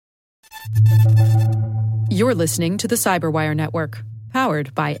You're listening to the Cyberwire Network,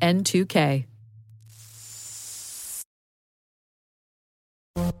 powered by N2K.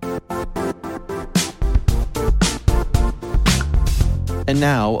 And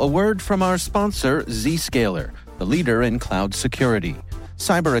now, a word from our sponsor, Zscaler, the leader in cloud security.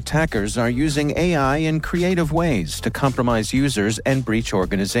 Cyber attackers are using AI in creative ways to compromise users and breach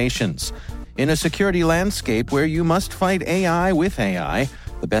organizations. In a security landscape where you must fight AI with AI,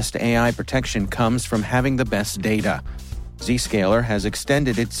 the best AI protection comes from having the best data. Zscaler has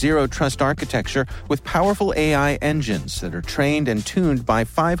extended its zero-trust architecture with powerful AI engines that are trained and tuned by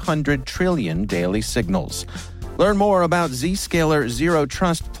 500 trillion daily signals. Learn more about Zscaler Zero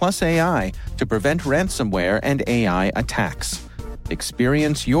Trust Plus AI to prevent ransomware and AI attacks.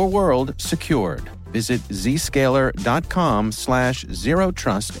 Experience your world secured. Visit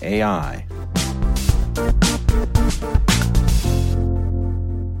zscaler.com/zerotrustai.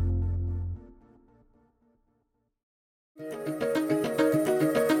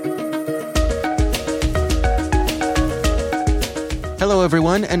 Hello,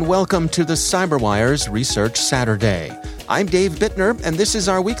 everyone, and welcome to the CyberWire's Research Saturday. I'm Dave Bittner, and this is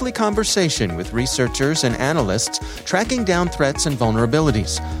our weekly conversation with researchers and analysts tracking down threats and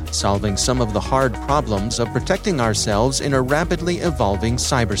vulnerabilities, solving some of the hard problems of protecting ourselves in a rapidly evolving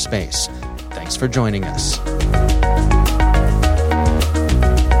cyberspace. Thanks for joining us.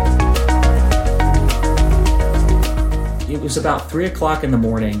 It was about 3 o'clock in the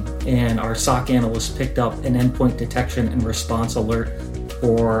morning, and our SOC analyst picked up an endpoint detection and response alert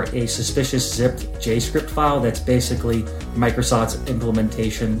for a suspicious zipped JScript file that's basically Microsoft's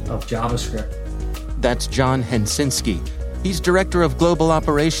implementation of JavaScript. That's John Hensinski. He's Director of Global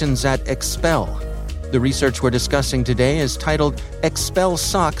Operations at Expel. The research we're discussing today is titled Expel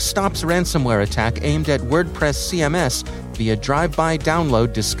SOC Stops Ransomware Attack Aimed at WordPress CMS via Drive-By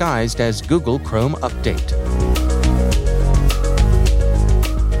Download Disguised as Google Chrome Update.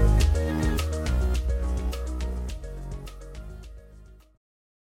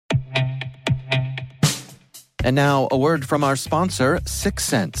 And now, a word from our sponsor,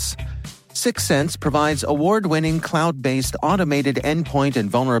 Syxsense. Syxsense provides award-winning cloud-based automated endpoint and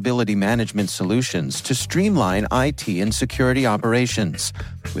vulnerability management solutions to streamline IT and security operations.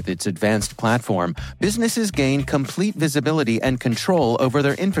 With its advanced platform, businesses gain complete visibility and control over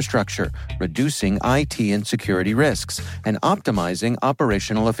their infrastructure, reducing IT and security risks and optimizing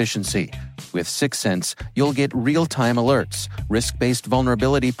operational efficiency. With Syxsense, you'll get real-time alerts, risk-based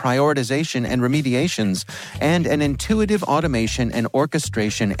vulnerability prioritization and remediations, and an intuitive automation and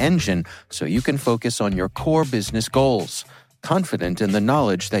orchestration engine so you can focus on your core business goals, confident in the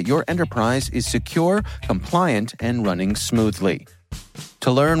knowledge that your enterprise is secure, compliant, and running smoothly.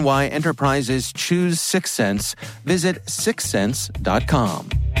 To learn why enterprises choose Syxsense, visit syxsense.com.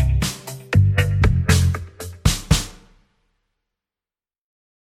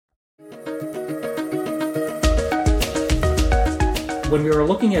 When we were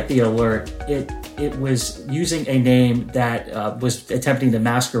looking at the alert, it was using a name that was attempting to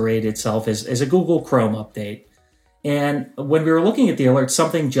masquerade itself as a Google Chrome update. And when we were looking at the alert,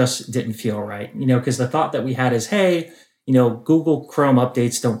 something just didn't feel right, because the thought that we had is, hey, Google Chrome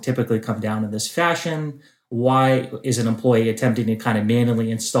updates don't typically come down in this fashion. Why is an employee attempting to kind of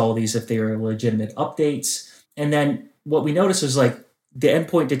manually install these if they are legitimate updates? And then what we noticed was the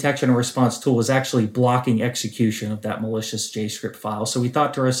endpoint detection and response tool was actually blocking execution of that malicious JScript file. So we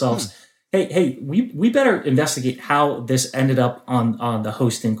thought to ourselves, hey, we better investigate how this ended up on the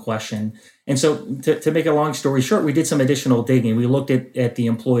host in question. And so to make a long story short, we did some additional digging. We looked at the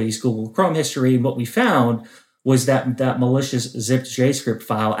employee's Google Chrome history, and what we found was that malicious zipped JScript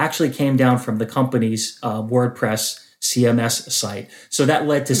file actually came down from the company's WordPress CMS site. So that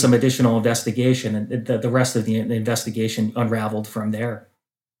led to some additional investigation, and the rest of the investigation unraveled from there.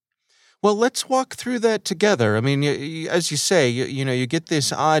 Well, let's walk through that together. I mean, as you say, you get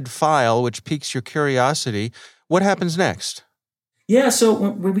this odd file which piques your curiosity. What happens next? Yeah, so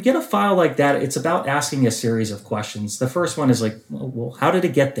when we get a file like that, it's about asking a series of questions. The first one is well, how did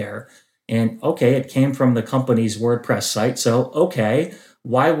it get there? And okay, it came from the company's WordPress site. So, okay,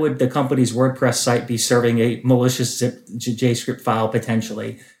 why would the company's WordPress site be serving a malicious zip JScript file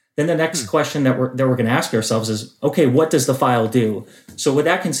potentially? Then the next question that we're going to ask ourselves is, okay, what does the file do? So what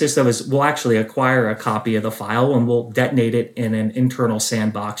that consists of is we'll actually acquire a copy of the file and we'll detonate it in an internal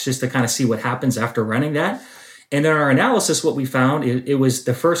sandbox just to kind of see what happens after running that. And then our analysis, what we found, it was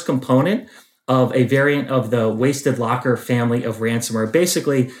the first component of a variant of the Wasted Locker family of ransomware.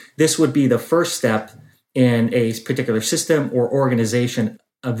 Basically, this would be the first step in a particular system or organization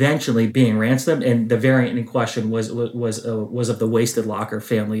eventually being ransomed, and the variant in question was of the Wasted Locker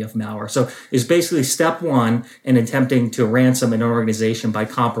family of malware. So it's basically step one in attempting to ransom an organization by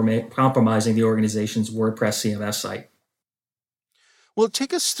compromising the organization's WordPress CMS site. Well,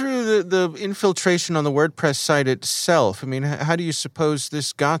 take us through the infiltration on the WordPress site itself. I mean, how do you suppose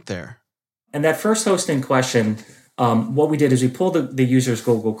this got there? And that first host in question, what we did is we pulled the user's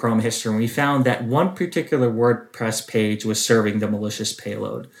Google Chrome history, and we found that one particular WordPress page was serving the malicious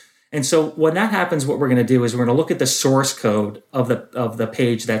payload. And so when that happens, what we're going to do is we're going to look at the source code of the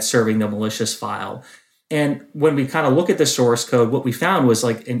page that's serving the malicious file. And when we kind of look at the source code, what we found was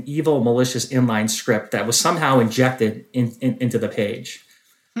like an evil, malicious inline script that was somehow injected into the page.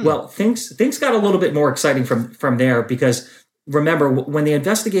 Well, things got a little bit more exciting from there, because remember, when the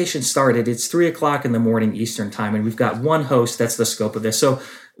investigation started, it's 3:00 in the morning Eastern time, and we've got one host. That's the scope of this. So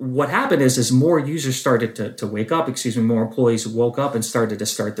what happened is more users started to wake up. More employees woke up and started to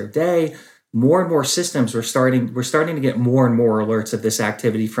start their day. More and more systems were starting to get more and more alerts of this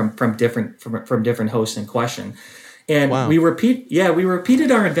activity from different hosts in question. And wow. we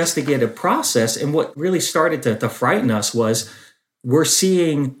repeated our investigative process. And what really started to frighten us was we're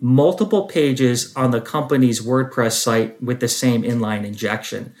seeing multiple pages on the company's WordPress site with the same inline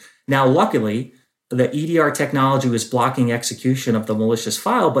injection. Now, luckily, the EDR technology was blocking execution of the malicious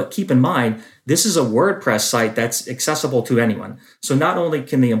file, but keep in mind, this is a WordPress site that's accessible to anyone. So not only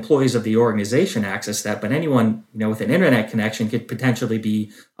can the employees of the organization access that, but anyone with an internet connection could potentially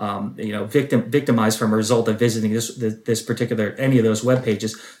be victimized from a result of visiting this particular any of those web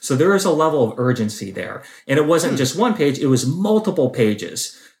pages. So there is a level of urgency there, and it wasn't just one page; it was multiple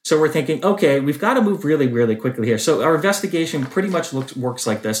pages. So we're thinking, okay, we've got to move really, really quickly here. So our investigation pretty much works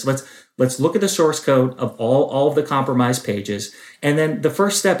like this. Let's look at the source code of all of the compromised pages. And then the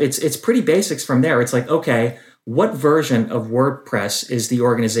first step, it's pretty basics from there. It's like, okay, what version of WordPress is the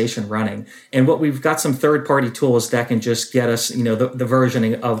organization running? And what we've got some third-party tools that can just get us, the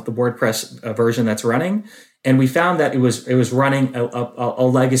versioning of the WordPress version that's running. And we found that it was running a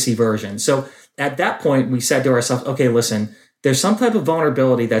legacy version. So at that point, we said to ourselves, okay, listen, there's some type of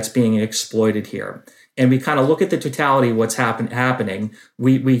vulnerability that's being exploited here. And we kind of look at the totality of what's happening.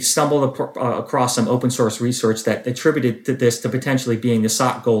 We stumbled across some open source research that attributed this to potentially being the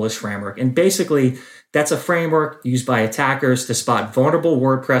SOC Goalish framework. And basically, that's a framework used by attackers to spot vulnerable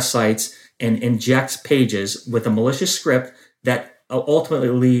WordPress sites and inject pages with a malicious script that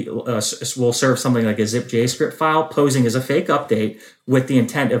ultimately will serve something like a zip JavaScript file posing as a fake update with the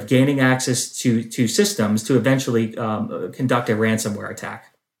intent of gaining access to systems to eventually conduct a ransomware attack.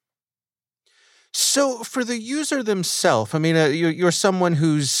 So for the user themselves, I mean, you're someone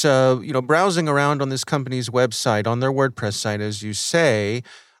who's browsing around on this company's website, on their WordPress site, as you say.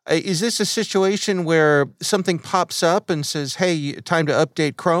 Is this a situation where something pops up and says, hey, time to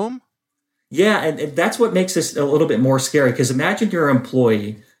update Chrome? Yeah, and that's what makes this a little bit more scary, because imagine you're an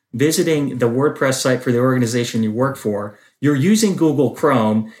employee visiting the WordPress site for the organization you work for. You're using Google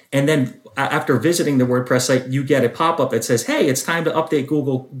Chrome, and then after visiting the WordPress site, you get a pop-up that says, hey, it's time to update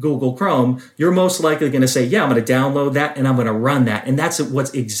Google Chrome. You're most likely going to say, yeah, I'm going to download that and I'm going to run that. And that's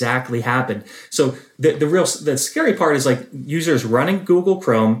what's exactly happened. So the scary part is like users running Google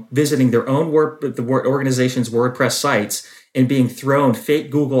Chrome, visiting their own organization's WordPress sites, and being thrown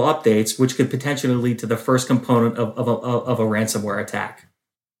fake Google updates, which could potentially lead to the first component of a ransomware attack.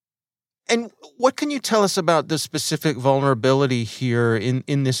 And what can you tell us about the specific vulnerability here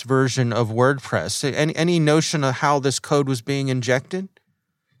in this version of WordPress? Any notion of how this code was being injected?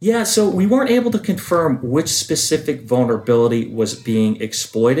 Yeah, so we weren't able to confirm which specific vulnerability was being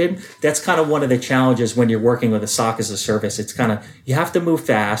exploited. That's kind of one of the challenges when you're working with a SOC as a service. It's kind of, you have to move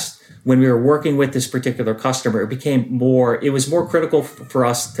fast. When we were working with this particular customer, it was more critical for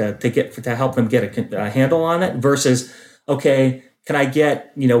us to help them get a handle on it versus, okay, can I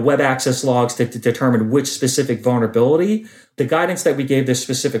get web access logs to determine which specific vulnerability? The guidance that we gave this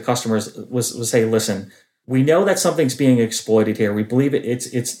specific customers was hey, listen, we know that something's being exploited here. We believe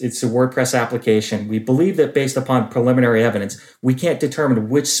it's a WordPress application. We believe that based upon preliminary evidence, we can't determine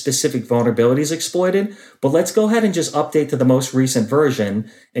which specific vulnerability is exploited, but let's go ahead and just update to the most recent version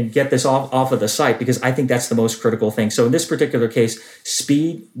and get this off of the site, because I think that's the most critical thing. So in this particular case,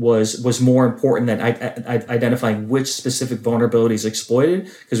 speed was more important than identifying which specific vulnerability is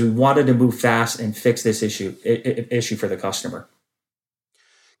exploited, because we wanted to move fast and fix this issue for the customer.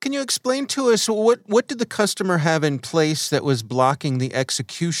 Can you explain to us what did the customer have in place that was blocking the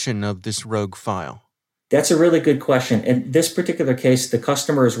execution of this rogue file? That's a really good question. In this particular case, the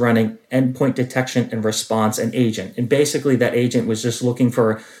customer is running endpoint detection and response, an agent. And basically that agent was just looking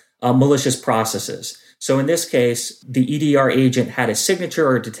for malicious processes. So in this case, the EDR agent had a signature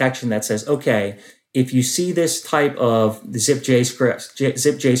or detection that says, okay, if you see this type of zip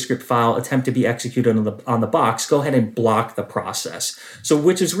JScript file attempt to be executed on the box, go ahead and block the process. So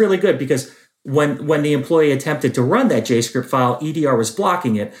which is really good because when the employee attempted to run that JScript file, EDR was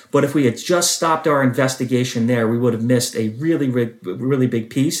blocking it. But if we had just stopped our investigation there, we would have missed a really, really big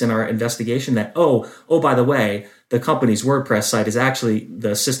piece in our investigation that, oh, by the way, the company's WordPress site is actually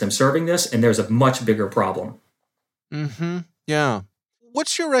the system serving this, and there's a much bigger problem. Mm-hmm. Yeah.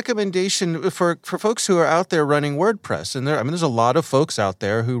 What's your recommendation for folks who are out there running WordPress? And there's a lot of folks out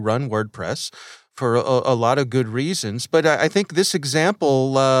there who run WordPress for a lot of good reasons. But I think this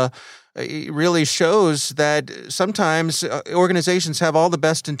example really shows that sometimes organizations have all the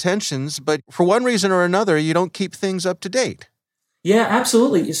best intentions, but for one reason or another, you don't keep things up to date. Yeah,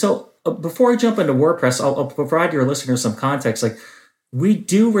 absolutely. So before I jump into WordPress, I'll provide your listeners some context. Like, we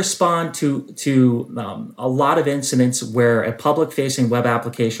do respond to a lot of incidents where a public-facing web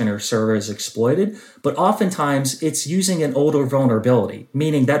application or server is exploited, but oftentimes it's using an older vulnerability,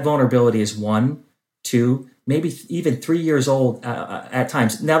 meaning that vulnerability is 1, 2, maybe even 3 years old at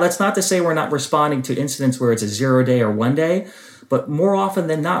times. Now, that's not to say we're not responding to incidents where it's a 0-day or 1-day, but more often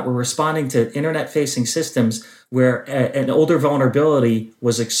than not, we're responding to internet-facing systems where an older vulnerability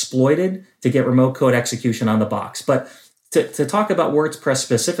was exploited to get remote code execution on the box. But to talk about WordPress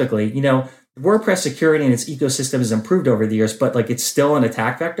specifically, WordPress security and its ecosystem has improved over the years, but it's still an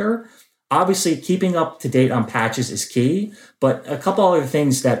attack vector. Obviously, keeping up to date on patches is key, but a couple other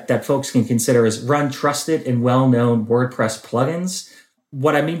things that folks can consider is run trusted and well-known WordPress plugins.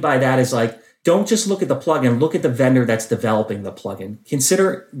 What I mean by that is don't just look at the plugin, look at the vendor that's developing the plugin.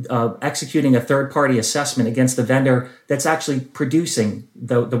 Consider executing a third-party assessment against the vendor that's actually producing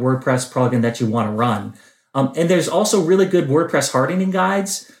the WordPress plugin that you want to run. And there's also really good WordPress hardening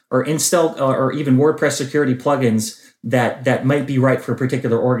guides or or even WordPress security plugins that might be right for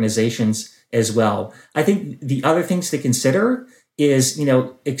particular organizations as well. I think the other things to consider is,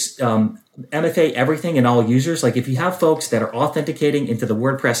 MFA everything and all users. Like if you have folks that are authenticating into the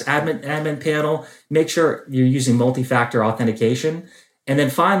WordPress admin panel, make sure you're using multi-factor authentication. And then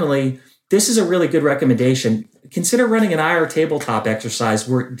finally, this is a really good recommendation. Consider running an IR tabletop exercise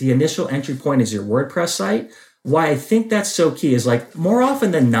where the initial entry point is your WordPress site. Why I think that's so key is more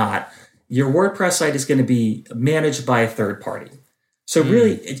often than not, your WordPress site is going to be managed by a third party. So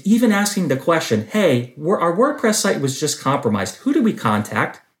really, even asking the question, hey, our WordPress site was just compromised. Who do we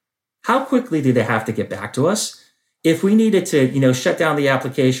contact? How quickly do they have to get back to us? If we needed to, shut down the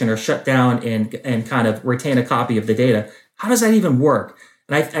application or shut down and kind of retain a copy of the data, how does that even work?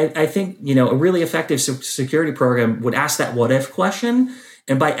 And I think, a really effective security program would ask that what if question.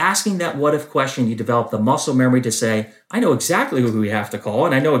 And by asking that what if question, you develop the muscle memory to say, I know exactly who we have to call,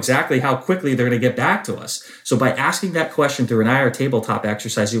 and I know exactly how quickly they're going to get back to us. So by asking that question through an IR tabletop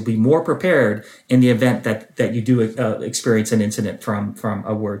exercise, you'll be more prepared in the event that you do experience an incident from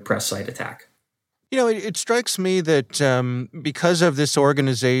a WordPress site attack. It strikes me that because of this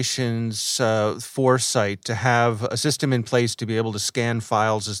organization's foresight to have a system in place to be able to scan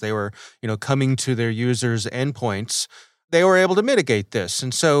files as they were, coming to their users' endpoints, they were able to mitigate this.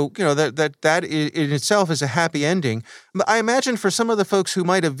 And so, that in itself is a happy ending. I imagine for some of the folks who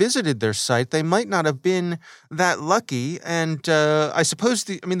might have visited their site, they might not have been that lucky. And I suppose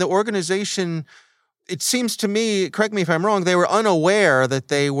the organization, it seems to me, correct me if I'm wrong, they were unaware that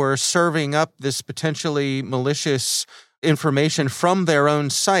they were serving up this potentially malicious information from their own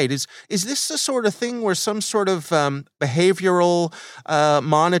site. Is this the sort of thing where some sort of behavioral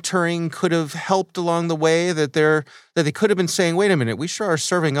monitoring could have helped along the way, that they could have been saying, wait a minute, we sure are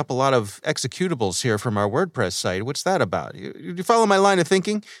serving up a lot of executables here from our WordPress site. What's that about? You follow my line of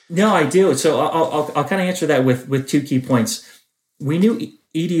thinking? No, I do. So I'll kind of answer that with 2 key points. We knew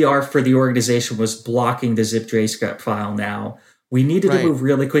EDR for the organization was blocking the zip JScript file now. We needed to move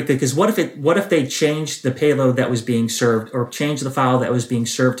really quickly because what if they changed the payload that was being served or changed the file that was being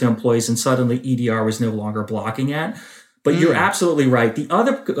served to employees and suddenly EDR was no longer blocking it? But you're absolutely right. The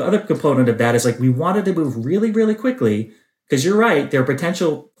other component of that is we wanted to move really, really quickly because you're right. There are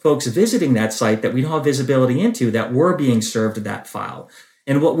potential folks visiting that site that we don't have visibility into that were being served that file.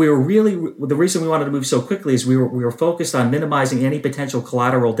 And the reason we wanted to move so quickly is we were focused on minimizing any potential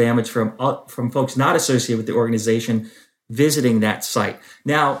collateral damage from folks not associated with the organization visiting that site.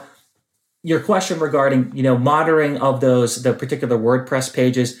 Now, your question regarding, monitoring of the particular WordPress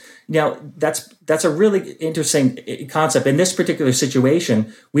pages, that's a really interesting concept. In this particular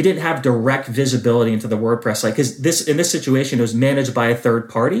situation, we didn't have direct visibility into the WordPress site because in this situation, it was managed by a third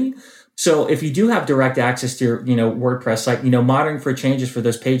party. So if you do have direct access to your, WordPress site, monitoring for changes for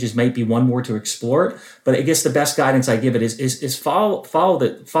those pages might be one more to explore. But I guess the best guidance I give it is follow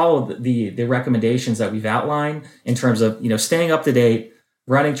the recommendations that we've outlined in terms of, staying up to date,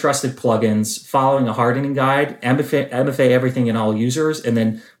 running trusted plugins, following a hardening guide, MFA everything in all users, and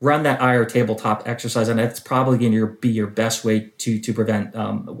then run that IR tabletop exercise. And that's probably going to be your best way to prevent,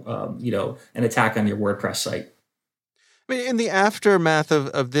 an attack on your WordPress site. I mean, in the aftermath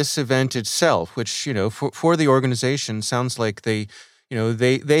of this event itself, which, for the organization sounds like they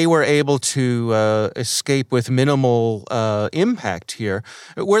were able to escape with minimal impact here.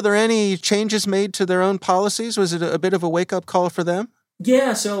 Were there any changes made to their own policies? Was it a bit of a wake-up call for them?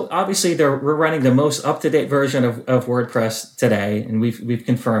 Yeah, so obviously we're running the most up-to-date version of WordPress today, and we've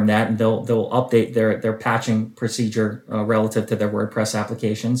confirmed that, and they'll update their patching procedure relative to their WordPress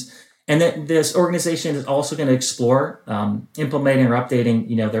applications. And that this organization is also going to explore implementing or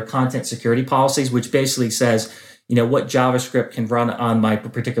updating, their content security policies, which basically says, what JavaScript can run on my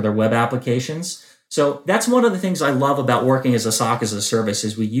particular web applications. So that's one of the things I love about working as a SOC as a service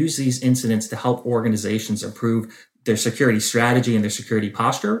is we use these incidents to help organizations improve their security strategy and their security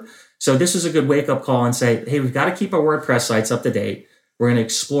posture. So this is a good wake-up call and say, hey, we've got to keep our WordPress sites up to date. We're going to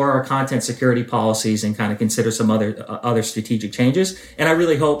explore our content security policies and kind of consider some other strategic changes. And I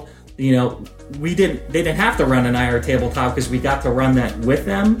really hope they didn't have to run an IR tabletop because we got to run that with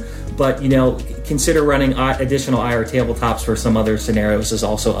them. But, consider running additional IR tabletops for some other scenarios is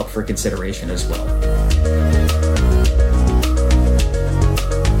also up for consideration as well.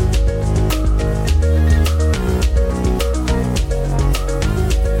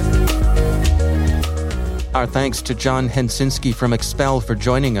 Our thanks to John Hensinski from Expel for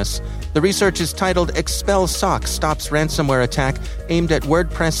joining us. The research is titled Expel SOC Stops Ransomware Attack Aimed at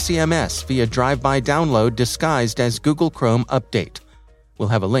WordPress CMS via Drive-By Download Disguised as Google Chrome Update. We'll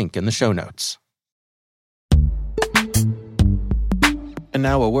have a link in the show notes. And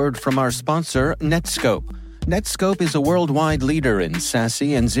now a word from our sponsor, Netskope. Netskope is a worldwide leader in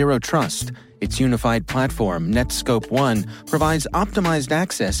SASE and Zero Trust. Its unified platform, Netskope One, provides optimized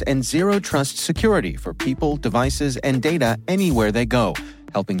access and zero trust security for people, devices, and data anywhere they go,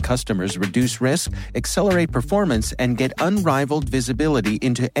 helping customers reduce risk, accelerate performance, and get unrivaled visibility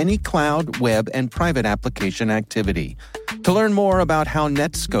into any cloud, web, and private application activity. To learn more about how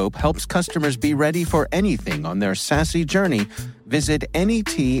Netskope helps customers be ready for anything on their SASE journey, visit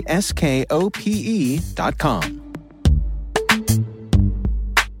netskope.com.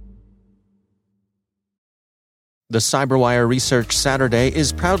 The CyberWire Research Saturday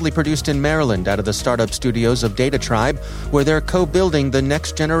is proudly produced in Maryland out of the startup studios of Data Tribe, where they're co-building the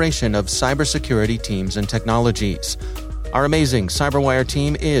next generation of cybersecurity teams and technologies. Our amazing CyberWire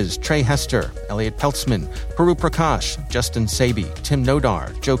team is Trey Hester, Elliot Peltzman, Puru Prakash, Justin Sabi, Tim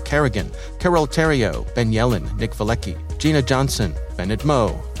Nodar, Joe Kerrigan, Carol Terrio, Ben Yellen, Nick Valecki, Gina Johnson, Bennett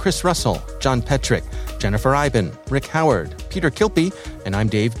Moe, Chris Russell, John Petrick, Jennifer Iben, Rick Howard, Peter Kilpie, and I'm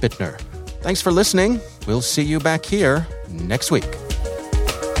Dave Bittner. Thanks for listening. We'll see you back here next week.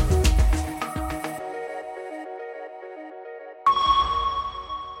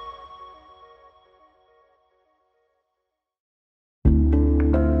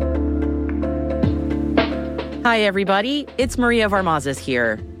 Hi, everybody. It's Maria Varmazes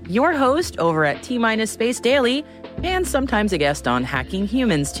here, your host over at T-Minus Space Daily, and sometimes a guest on Hacking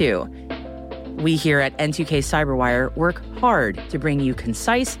Humans, too. We here at N2K CyberWire work hard to bring you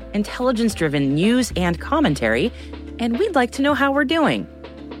concise, intelligence-driven news and commentary, and we'd like to know how we're doing.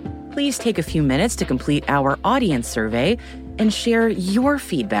 Please take a few minutes to complete our audience survey and share your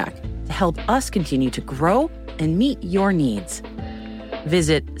feedback to help us continue to grow and meet your needs.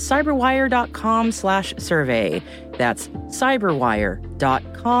 Visit cyberwire.com/survey. That's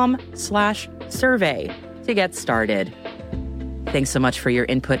cyberwire.com/survey to get started. Thanks so much for your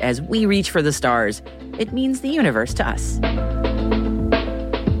input as we reach for the stars. It means the universe to us.